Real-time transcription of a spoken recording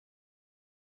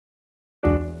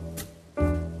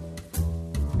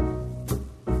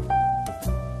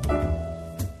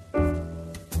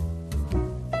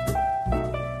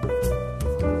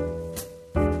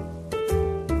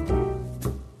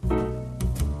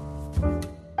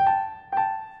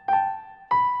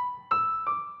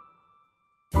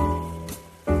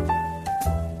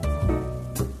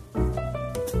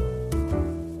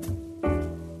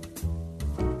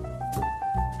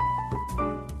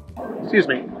Excuse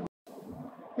me.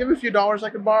 You have a few dollars I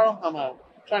could borrow? I'm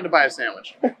trying to buy a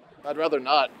sandwich. I'd rather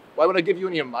not. Why would I give you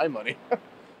any of my money?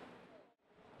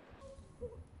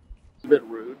 It's a bit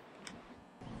rude.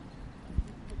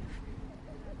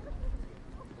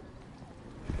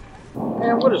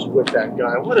 Man, what is with that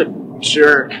guy? What a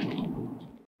jerk.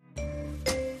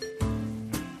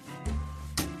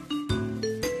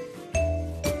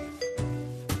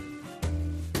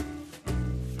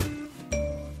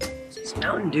 Does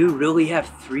Mountain Dew really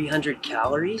have 300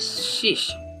 calories?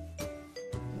 Sheesh.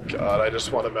 God, I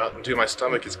just want a Mountain Dew. My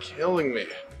stomach is killing me.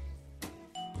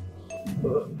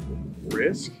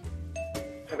 Brisk?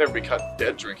 I'd never be caught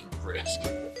dead drinking Brisk.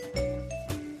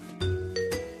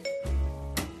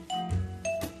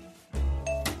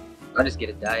 I'll just get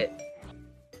a diet.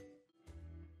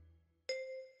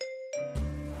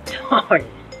 I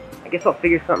guess I'll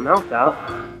figure something else out.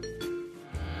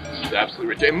 This is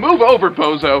absolutely ridiculous. Move over,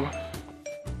 bozo!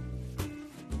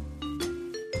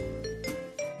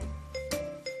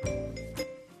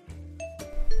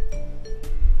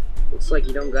 Looks like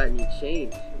you don't got any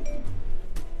change.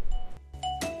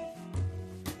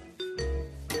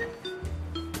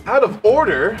 Out of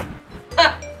order?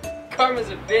 Karma's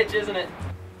a bitch, isn't it?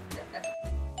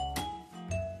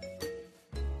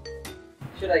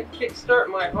 Should I kickstart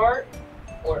my heart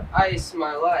or ice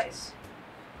my lice?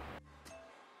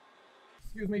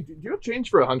 Excuse me, do you have change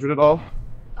for 100 at all?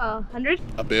 100?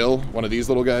 A bill? One of these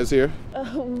little guys here?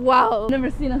 Wow,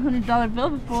 never seen a $100 bill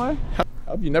before. How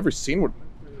have you never seen one?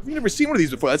 Have you never seen one of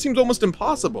these before? That seems almost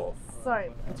impossible.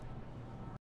 Sorry.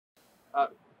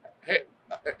 Hey,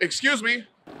 excuse me.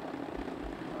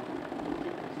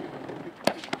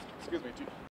 Excuse me.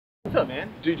 What's up,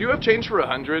 man? Do you have change for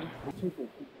 100?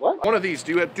 What? One of these.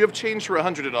 Do you have change for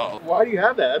 100 at all? Why do you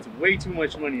have that? That's way too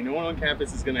much money. No one on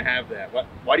campus is gonna have that.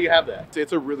 Why do you have that?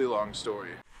 It's a really long story.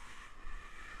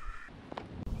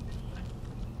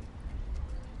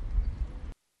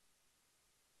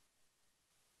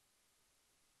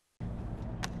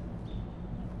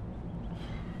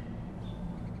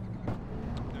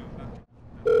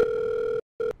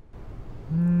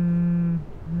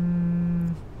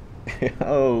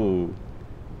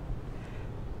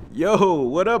 Yo,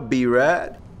 what up,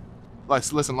 B-Rad?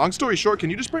 Listen, long story short,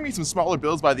 can you just bring me some smaller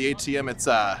bills by the ATM? It's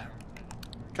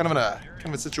kind of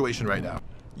a situation right now.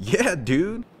 Yeah,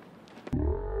 dude.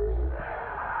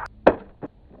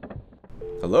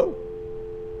 Hello?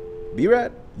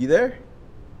 B-Rad, you there?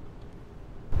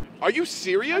 Are you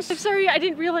serious? I'm sorry, I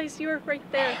didn't realize you were right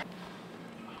there.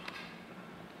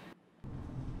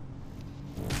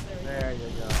 There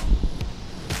you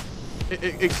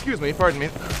go. Excuse me, pardon me.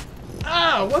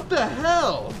 Ah, what the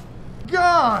hell?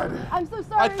 God! I'm so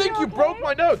sorry. I think you broke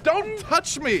my nose. Don't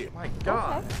touch me! My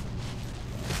God.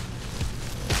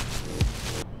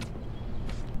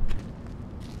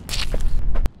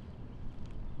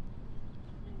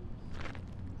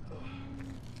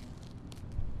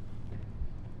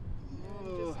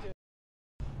 Okay.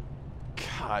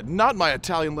 God, not my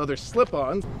Italian leather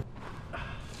slip-ons.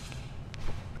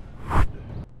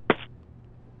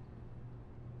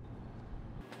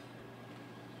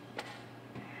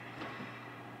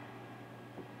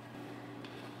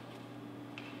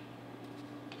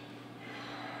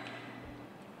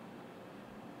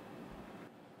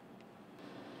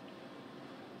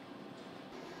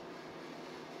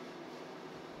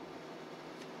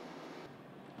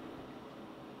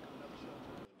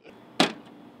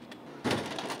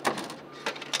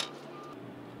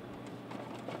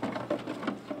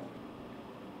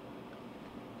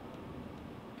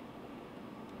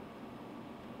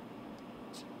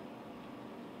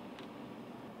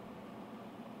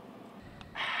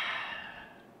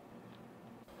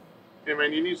 Hey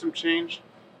man, you need some change?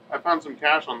 I found some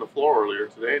cash on the floor earlier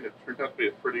today and it turned out to be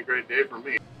a pretty great day for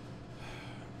me.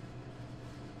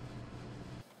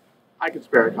 I could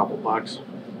spare a couple bucks.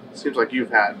 Seems like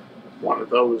you've had one of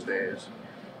those days.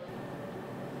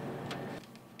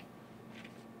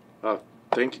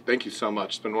 Thank you so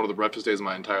much. It's been one of the roughest days of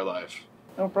my entire life.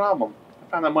 No problem.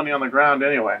 I found that money on the ground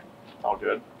anyway. It's all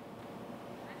good.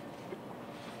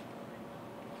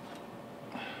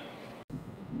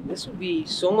 This would be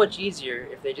so much easier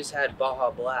if they just had Baja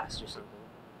Blast or something.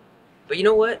 But you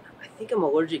know what? I think I'm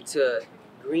allergic to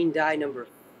green dye number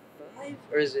 5?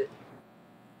 Or is it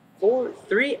 4?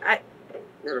 3?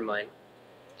 Never mind.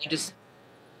 You just...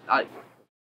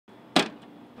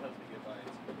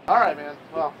 Alright man,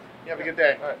 well, you have a good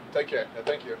day. All right, take care. Yeah,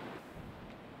 thank you.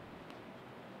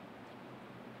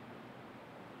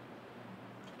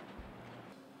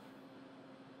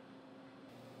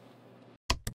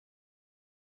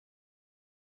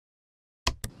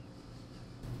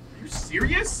 Are you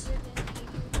serious?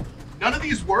 none of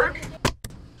these work?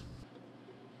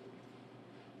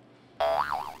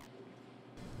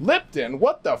 Lipton,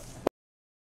 what the f?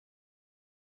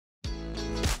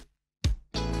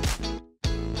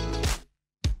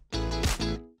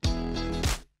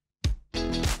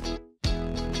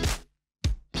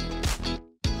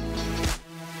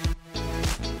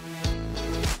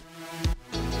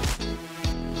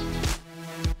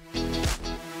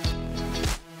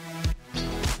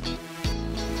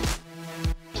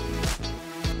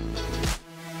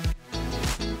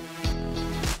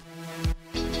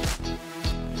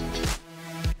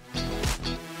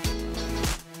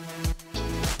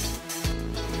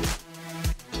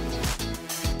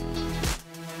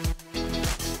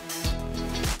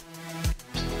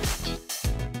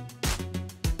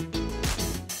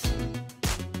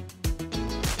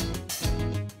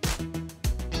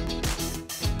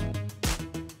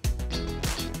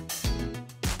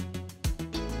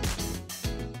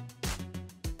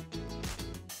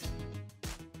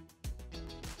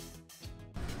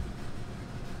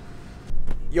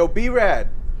 Yo, B-Rad,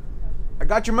 I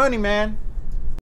got your money, man.